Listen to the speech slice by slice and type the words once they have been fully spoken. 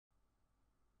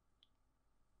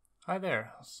Hi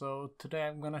there, so today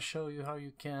I'm gonna show you how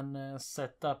you can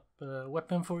set up a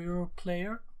weapon for your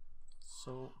player.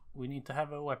 So we need to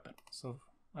have a weapon, so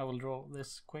I will draw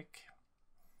this quick.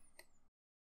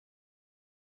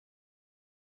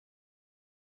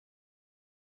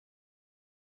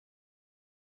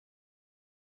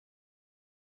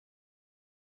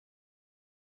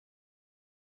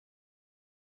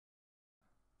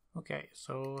 Okay,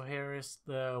 so here is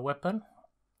the weapon,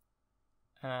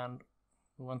 and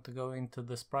we want to go into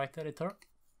the sprite editor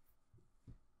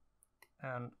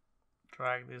and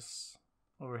drag this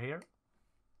over here.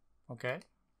 Okay,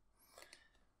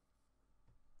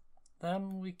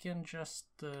 then we can just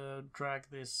drag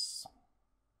this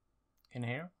in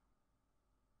here,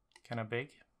 kind of big.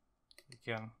 We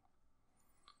can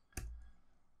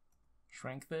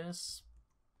shrink this,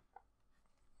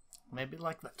 maybe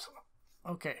like that.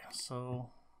 Okay,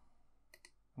 so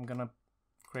I'm gonna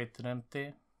create an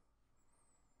empty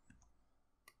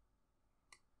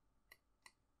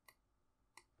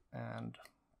and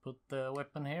put the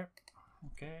weapon here.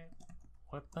 Okay,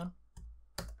 weapon.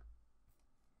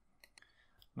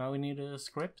 Now we need a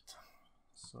script,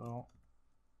 so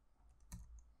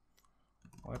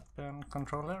weapon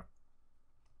controller.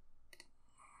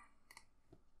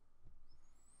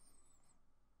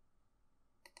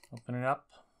 Open it up.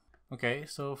 Okay,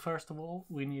 so first of all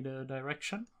we need a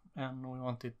direction and we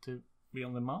want it to be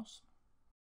on the mouse.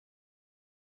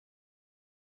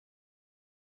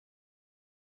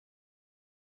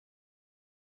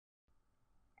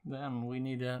 Then we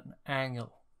need an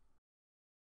angle.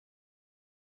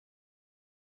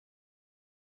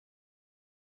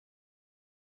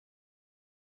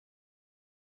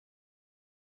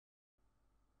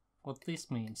 What this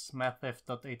means,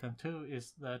 mathf.8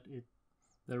 is that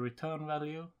the return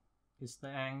value is the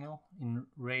angle in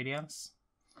radians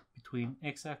between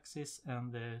x-axis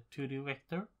and the 2D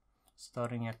vector,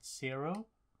 starting at 0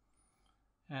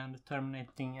 and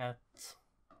terminating at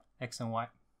x and y.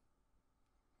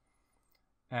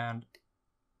 And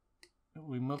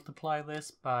we multiply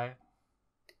this by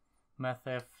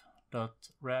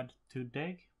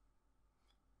mathf.rad2deg.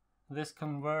 This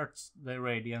converts the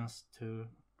radians to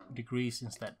degrees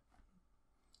instead.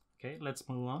 Okay, let's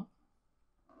move on.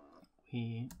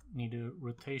 We need a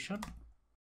rotation.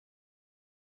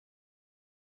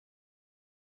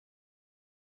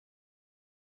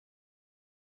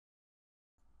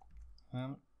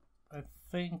 I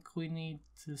think we need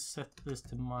to set this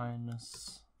to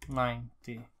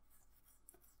 -90.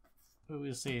 We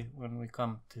will see when we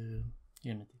come to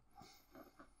Unity.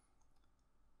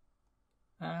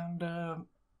 And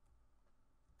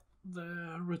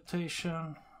the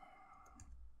rotation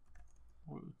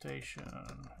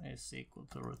is equal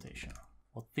to rotation.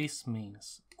 What this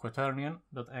means,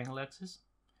 quaternion.angle axis,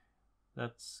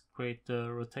 let's create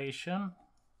a rotation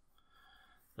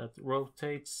that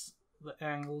rotates the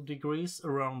angle degrees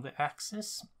around the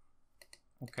axis.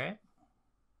 Okay,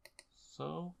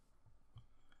 so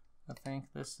I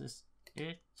think this is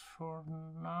it for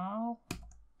now.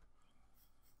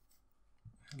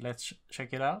 Let's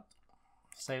check it out.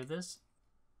 Save this.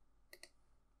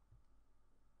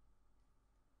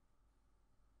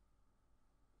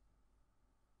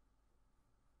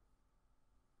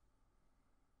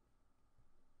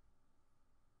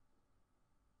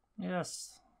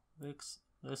 Yes,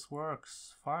 this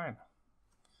works fine.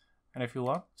 And if you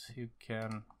want, you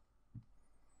can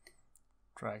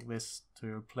drag this to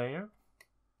your player.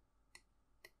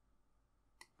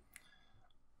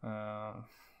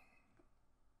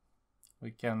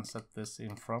 We can set this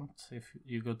in front. If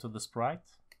you go to the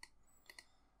sprite,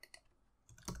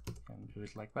 you can do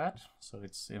it like that, so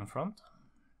it's in front.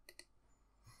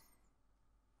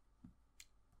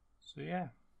 So yeah.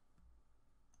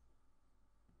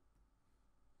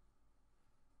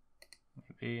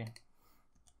 Maybe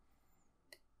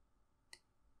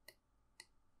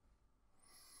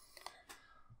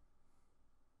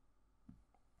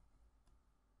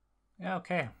yeah,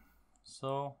 okay.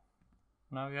 So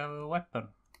now you have a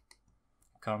weapon.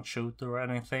 Can't shoot or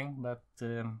anything, but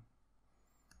if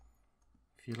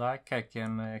you like, I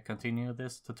can continue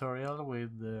this tutorial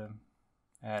with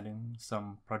adding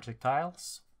some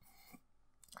projectiles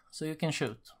so you can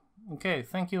shoot. Okay,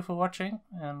 thank you for watching,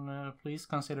 and please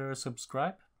consider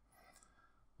subscribe.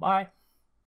 Bye!